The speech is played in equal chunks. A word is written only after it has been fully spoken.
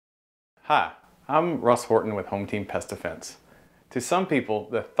Hi, I'm Russ Horton with HomeTeam Pest Defense. To some people,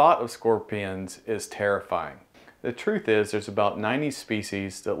 the thought of scorpions is terrifying. The truth is there's about 90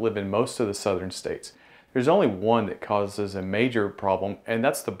 species that live in most of the southern states. There's only one that causes a major problem, and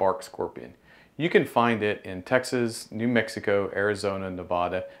that's the bark scorpion. You can find it in Texas, New Mexico, Arizona,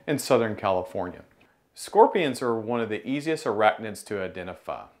 Nevada, and Southern California. Scorpions are one of the easiest arachnids to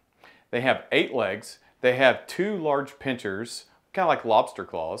identify. They have 8 legs, they have 2 large pinchers, kind of like lobster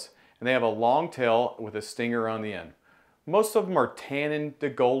claws, and they have a long tail with a stinger on the end. Most of them are tannin to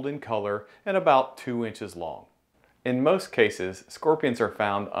golden color and about 2 inches long. In most cases, scorpions are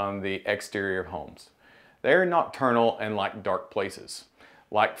found on the exterior of homes. They are nocturnal and like dark places,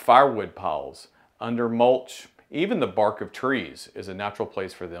 like firewood piles, under mulch, even the bark of trees is a natural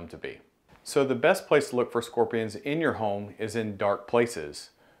place for them to be. So the best place to look for scorpions in your home is in dark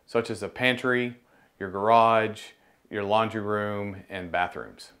places, such as a pantry, your garage, your laundry room, and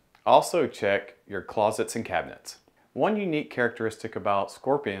bathrooms. Also check your closets and cabinets. One unique characteristic about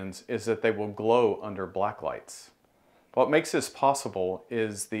scorpions is that they will glow under black lights. What makes this possible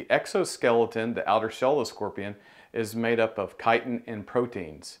is the exoskeleton, the outer shell of the scorpion, is made up of chitin and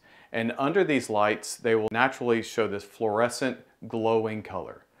proteins. And under these lights, they will naturally show this fluorescent glowing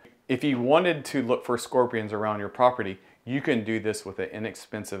color. If you wanted to look for scorpions around your property, you can do this with an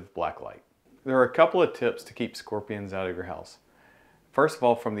inexpensive black light. There are a couple of tips to keep scorpions out of your house. First of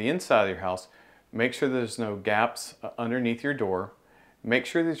all, from the inside of your house, make sure there's no gaps underneath your door. Make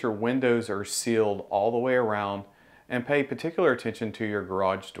sure that your windows are sealed all the way around, and pay particular attention to your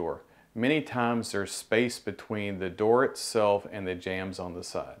garage door. Many times there's space between the door itself and the jambs on the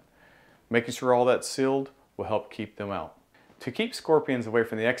side. Making sure all that's sealed will help keep them out. To keep scorpions away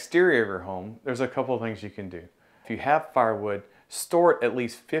from the exterior of your home, there's a couple of things you can do. If you have firewood, store it at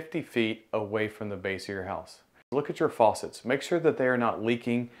least 50 feet away from the base of your house. Look at your faucets. Make sure that they are not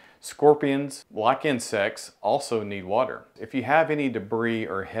leaking. Scorpions, like insects, also need water. If you have any debris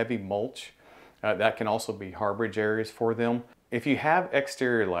or heavy mulch, that can also be harborage areas for them. If you have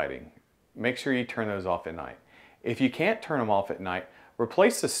exterior lighting, make sure you turn those off at night. If you can't turn them off at night,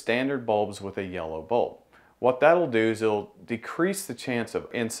 replace the standard bulbs with a yellow bulb. What that'll do is it'll decrease the chance of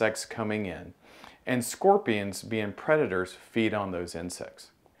insects coming in, and scorpions, being predators, feed on those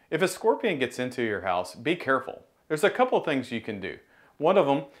insects. If a scorpion gets into your house, be careful. There's a couple of things you can do. One of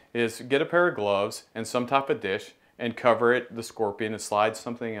them is get a pair of gloves and some type of dish and cover it, the scorpion, and slide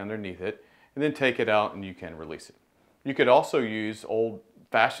something underneath it, and then take it out and you can release it. You could also use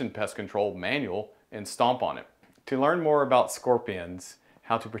old-fashioned pest control manual and stomp on it. To learn more about scorpions,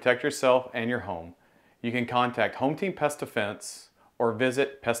 how to protect yourself and your home, you can contact HomeTeam Pest Defense or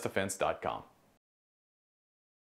visit pestdefense.com.